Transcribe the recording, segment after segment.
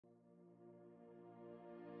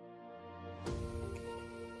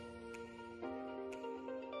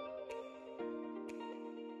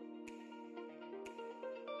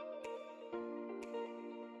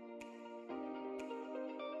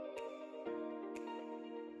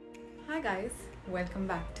Hi guys, welcome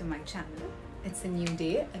back to my channel. It's a new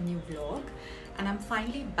day, a new vlog, and I'm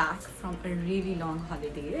finally back from a really long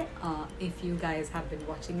holiday. If you guys have been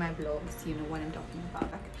watching my vlogs, you know what I'm talking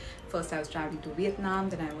about. First I was traveling to Vietnam,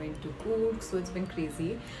 then I went to Cook, so it's been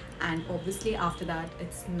crazy. And obviously after that,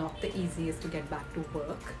 it's not the easiest to get back to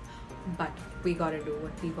work, but we gotta do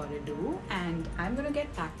what we gotta do, and I'm gonna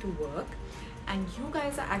get back to work, and you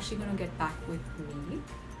guys are actually gonna get back with me.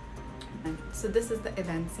 And so this is the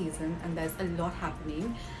event season and there's a lot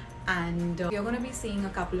happening, and you're going to be seeing a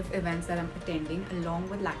couple of events that I'm attending along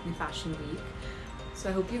with Lakme Fashion Week. So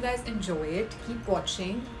I hope you guys enjoy it. Keep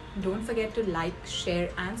watching. Don't forget to like,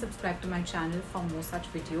 share and subscribe to my channel for more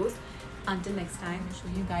such videos. Until next time, I'll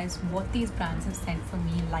show you guys what these brands have sent for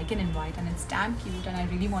me like an invite, and it's damn cute and I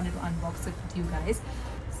really wanted to unbox it with you guys.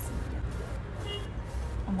 So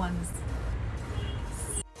yeah. Once.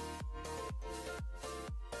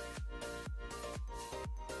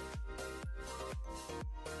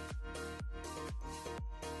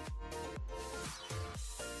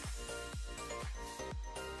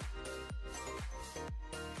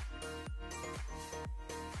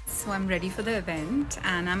 So I'm ready for the event,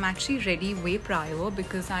 and I'm actually ready way prior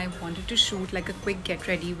because I wanted to shoot like a quick get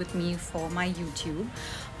ready with me for my YouTube,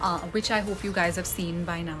 which I hope you guys have seen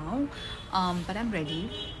by now, but I'm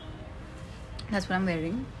ready. That's what I'm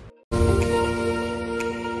wearing.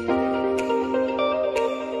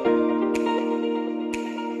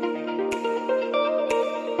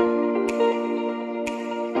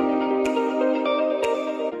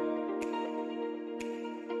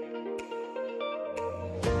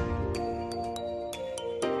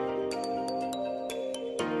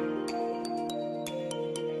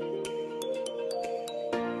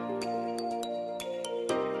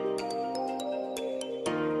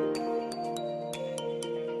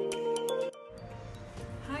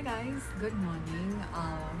 Hi guys, good morning.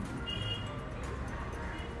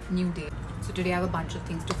 New day. So today I have a bunch of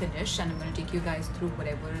things to finish, and I'm going to take you guys through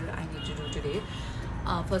whatever I need to do today.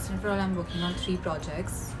 First and for all, I'm working on 3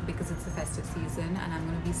 projects because it's the festive season, and I'm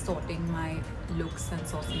going to be sorting my looks and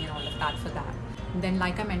sourcing and all of that for that. Then,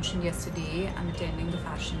 like I mentioned yesterday, I'm attending the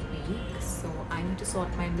fashion week, so I need to sort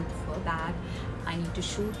my look for that. I need to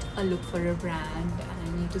shoot a look for a brand, and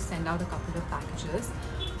I need to send out a couple of packages.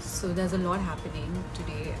 So there's a lot happening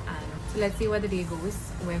today, and so let's see where the day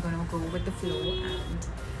goes. We're gonna go with the flow, and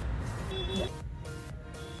yeah.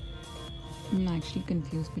 I'm actually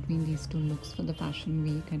confused between these 2 looks for the fashion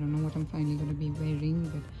week. I don't know what I'm finally going to be wearing,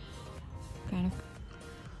 but kind of.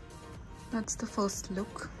 That's the first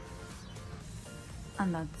look,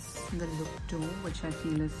 and that's the look 2, which I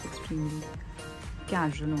feel is extremely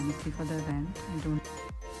casual, honestly, for the event. I don't.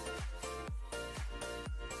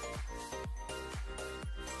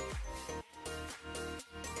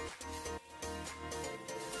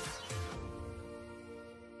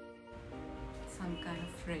 I'm kind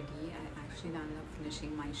of ready. I actually ended up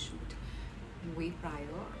finishing my shoot way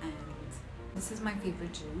prior, and this is my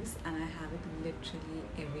favorite juice, and I have it literally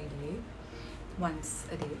every day, once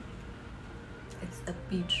a day. It's a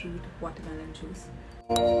beetroot watermelon juice.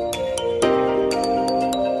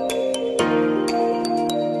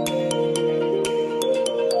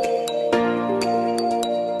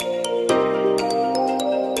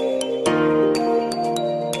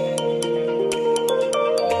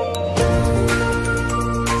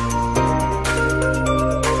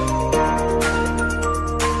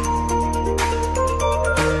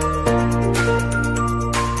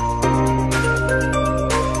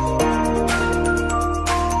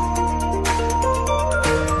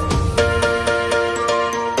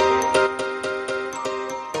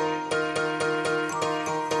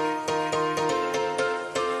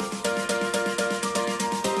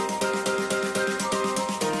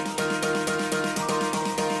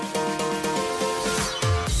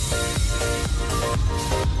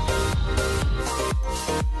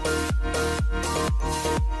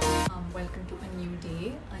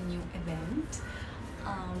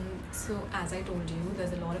 So as I told you,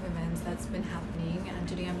 there's a lot of events that's been happening, and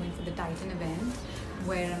today I'm going for the Titan event,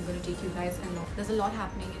 where I'm going to take you guys along. There's a lot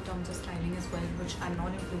happening in terms of styling as well, which I'm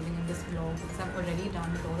not including in this vlog because I've already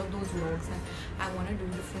done a lot of those vlogs and I want to do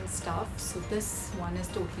different stuff. So this one is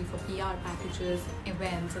totally for PR packages,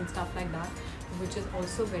 events and stuff like that, which is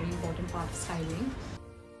also a very important part of styling.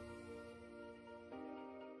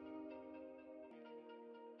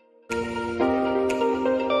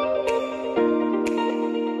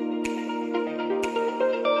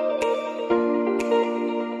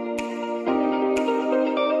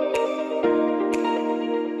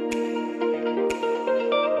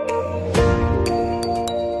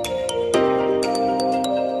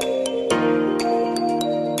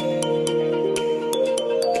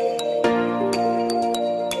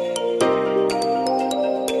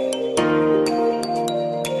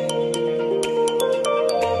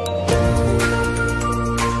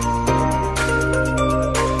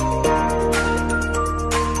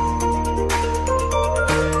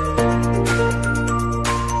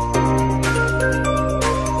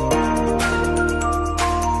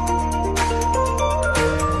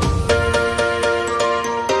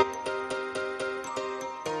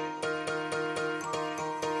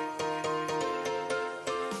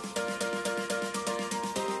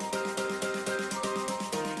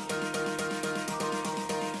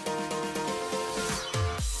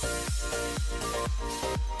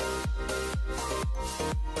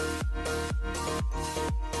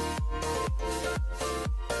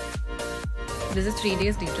 This is 3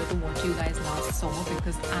 days later to what you guys last saw,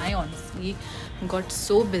 because I honestly got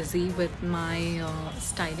so busy with my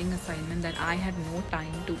styling assignment that I had no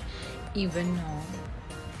time to even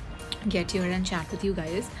get here and chat with you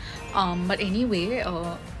guys. But anyway,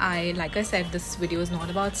 like I said, this video is not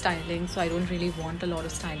about styling, so I don't really want a lot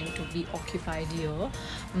of styling to be occupied here.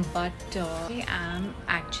 But I am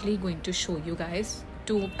actually going to show you guys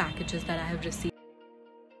 2 packages that I have received